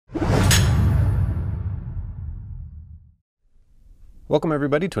Welcome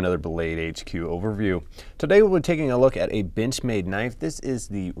everybody to another Blade HQ overview. Today we'll be taking a look at a Benchmade knife. This is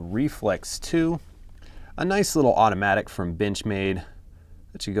the Reflex II, a nice little automatic from Benchmade.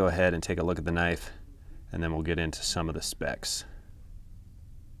 Let you go ahead and take a look at the knife, and then we'll get into some of the specs.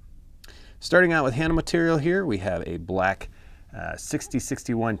 Starting out with handle material here, we have a black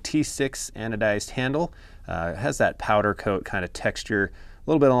 6061 T6 anodized handle. It has that powder coat kind of texture, a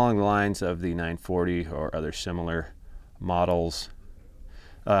little bit along the lines of the 940 or other similar models.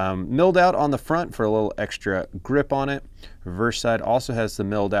 Milled out on the front for a little extra grip on it. Reverse side also has the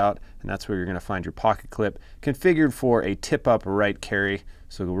milled out, and that's where you're going to find your pocket clip, configured for a tip up right carry.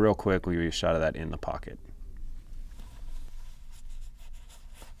 So real quick, we'll give you a shot of that in the pocket.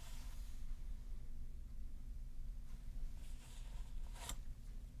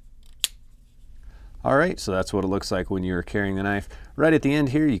 All right, so that's what it looks like when you're carrying the knife. Right at the end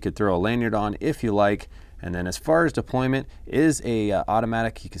here, you could throw a lanyard on if you like. And then as far as deployment, is a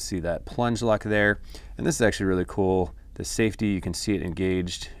automatic. You can see that plunge lock there. And this is actually really cool. The safety, you can see it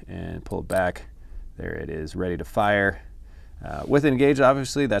engaged and pull it back. There it is, ready to fire. With engaged,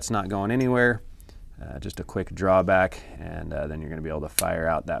 obviously, that's not going anywhere. Just a quick drawback, and then you're gonna be able to fire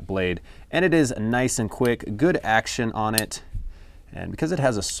out that blade. And it is nice and quick, good action on it. And because it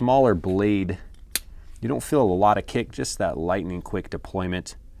has a smaller blade, you don't feel a lot of kick, just that lightning quick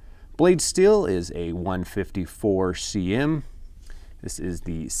deployment. Blade steel is a 154 cm. This is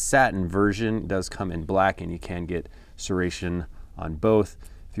the satin version. It does come in black, and you can get serration on both.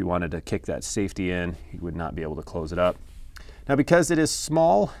 If you wanted to kick that safety in, you would not be able to close it up. Now, because it is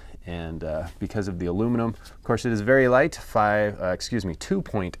small and because of the aluminum, of course, it is very light,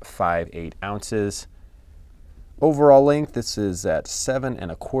 2.58 ounces. Overall length, this is at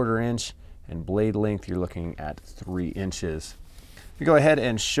 7¼ inch, and blade length, you're looking at 3 inches. To go ahead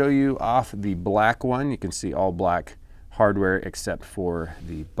and show you off the black one, you can see all black hardware except for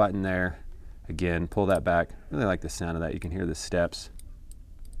the button there. Again, pull that back. Really like the sound of that. You can hear the steps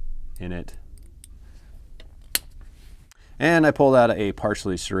in it. And I pulled out a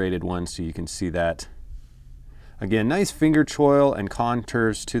partially serrated one so you can see that. Again, nice finger choil and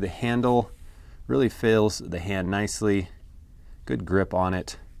contours to the handle. Really fills the hand nicely. Good grip on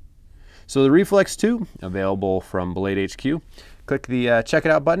it. So the Reflex II, available from Blade HQ. Click the check it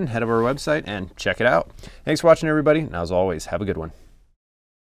out button, head over to our website and check it out. Thanks for watching everybody, and as always, have a good one.